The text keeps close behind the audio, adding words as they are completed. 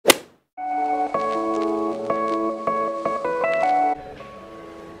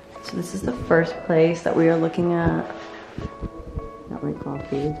So this is the first place that we are looking at. Got my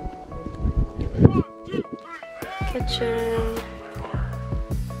coffee. Kitchen.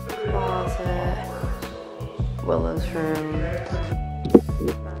 Closet. Willow's room.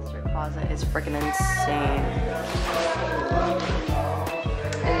 Master closet is freaking insane.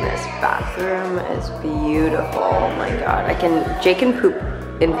 And this bathroom is beautiful. Oh my god. Jake can poop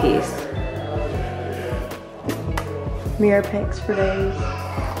in peace. Mirror pics for days.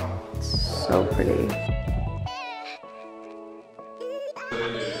 So pretty.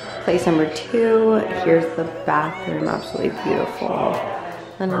 Place number 2. Here's the bathroom, absolutely beautiful.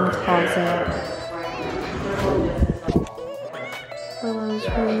 Linen closet. Willow's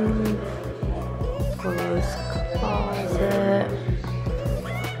room. Willow's closet.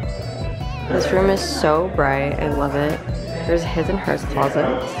 This room is so bright, I love it. There's his and hers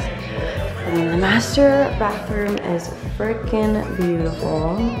closets. And then the master bathroom is freaking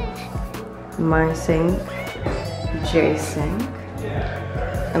beautiful. My sink, Jay's sink.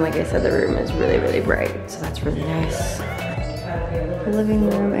 And like I said, the room is really, really bright, so that's really nice. Living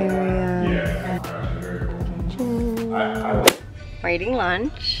room area. Kitchen. We're eating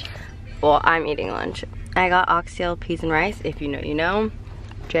lunch. Well, I'm eating lunch. I got oxtail, peas, and rice. If you know, you know.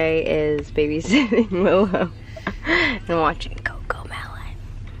 Jay is babysitting Willow and watching Coco Melon.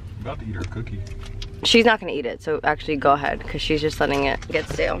 I'm about to eat her cookie. She's not gonna eat it, so actually go ahead, because she's just letting it get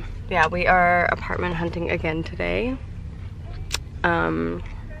stale. Yeah, we are apartment hunting again today.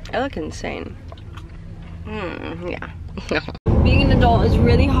 I look insane. Yeah. Being an adult is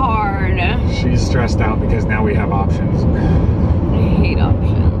really hard. She's stressed out because now we have options. I hate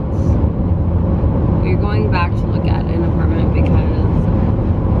options. We're going back to look at an apartment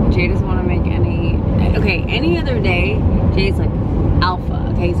because Jay doesn't want to make any. Okay, any other day, Jay's like alpha.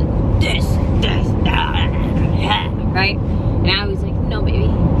 Okay, he's like this, right? And now he's like, no, baby,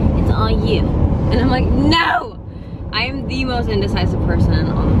 it's all you. And I'm like, no. I am the most indecisive person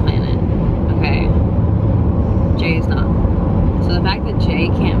on the planet, okay? Jay is not. So the fact that Jay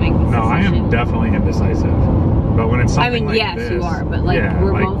can't make this decision. No, I am definitely indecisive. But when it's something like yes, this, you are, but like, yeah,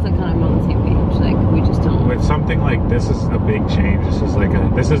 we're both like kind of on the same page. Like, we just don't. With something like this is a big change.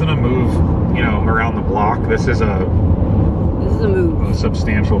 This isn't a move, you know, around the block. This is a move. A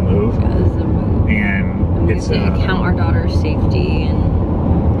substantial move. Yeah, this is a move. And we have to account our daughter's safety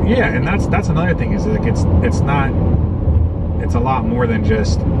and. Yeah, and that's another thing is like it's a lot more than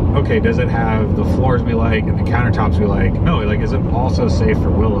just, okay, does it have the floors we like and the countertops we like? No, like, is it also safe for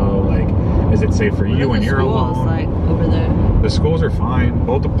Willow? Like, is it safe for you when you're alone? Like over there. The schools are fine.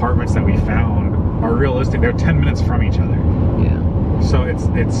 Both apartments that we found are realistic. They're 10 minutes from each other. Yeah. So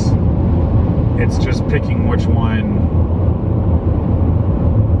it's just picking which one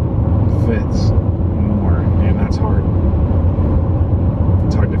fits more, and that's hard.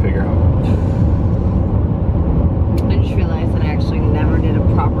 It's hard to figure out. I just realized that I actually never did a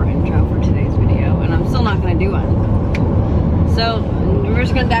proper intro for today's video, and I'm still not going to do one. So, we're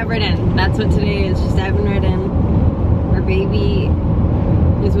just going to dive right in. That's what today is, just diving right in. Our baby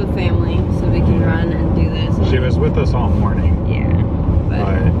is with family, so we can run and do this. She was with us all morning. Yeah.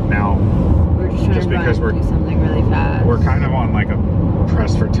 But now, we're just trying to run and do something really fast. We're kind of on like a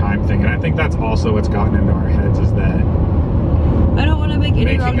press for time thing, and I think that's also what's gotten into our heads is that I don't want to make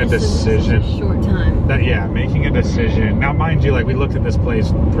any making a decision in a short time. Making a decision. Now, mind you, like we looked at this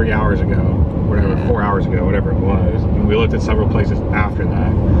place 3 hours ago, whatever, 4 hours ago, whatever it was. And we looked at several places after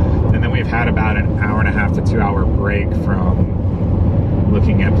that, and then we've had about an hour and a half to 2 hour break from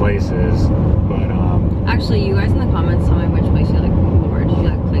looking at places. But actually, you guys in the comments tell me which place you like more. Did you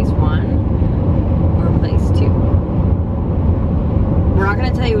like place 1 or place 2? We're not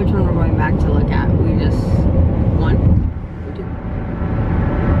gonna tell you which one we're going back to look at. We just 1.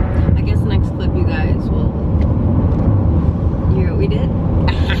 I guess the next clip you guys will hear what we did.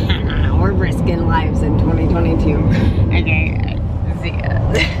 We're risking lives in 2022. Okay, see ya.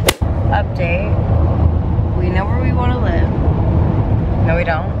 Update. We know where we want to live. No, we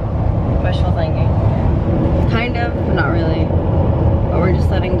don't. Wishful thinking. Kind of, but not really. But we're just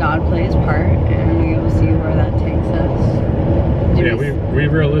letting God play his part, and we will see where that takes us. Yeah, we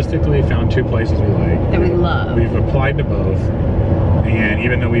realistically found 2 places we like. That we love. We've applied to both. And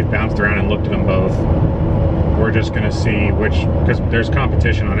even though we've bounced around and looked at them both, we're just gonna see which, because there's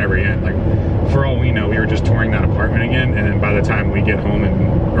competition on every end. Like, for all we know, we were just touring that apartment again, and then by the time we get home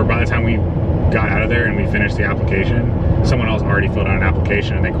or by the time we got out of there and we finished the application, someone else already filled out an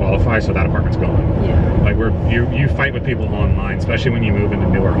application and they qualify, so that apartment's gone. Yeah. Like you fight with people online, especially when you move into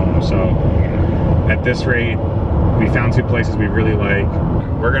newer homes. So at this rate, We found 2 places we really like.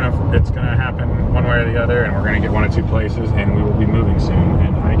 It's gonna happen one way or the other, and we're gonna get 1 of 2 places, and we will be moving soon,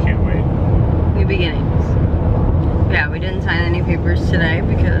 and I can't wait. New beginnings. Yeah, we didn't sign any papers today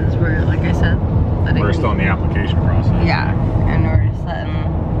because we're, like I said, we're still in the application process. Yeah, and we're just letting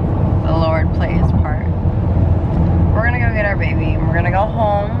the Lord play his part. We're gonna go get our baby, and we're gonna go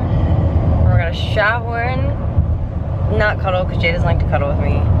home. We're gonna shower and not cuddle, because Jay doesn't like to cuddle with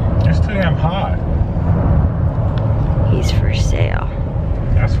me. It's too damn hot. He's for sale.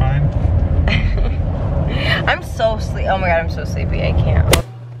 That's fine. I'm so sleepy. Oh my god, I'm so sleepy. I can't.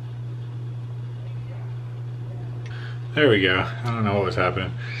 There we go. I don't know what was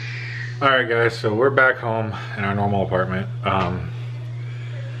happening. Alright guys, so we're back home in our normal apartment.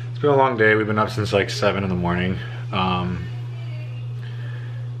 It's been a long day. We've been up since like 7 in the morning. And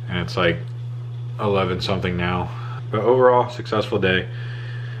it's like 11 something now. But overall, successful day.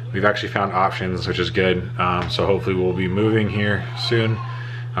 We've actually found options, which is good. So hopefully we'll be moving here soon.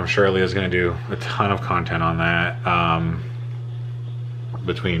 I'm sure Leah's gonna do a ton of content on that.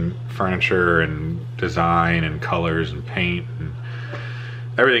 Between furniture and design and colors and paint and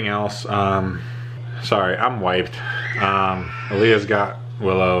everything else. Sorry, I'm wiped. Aaliyah's got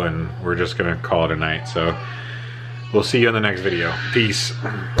Willow, and we're just gonna call it a night. So we'll see you in the next video. Peace.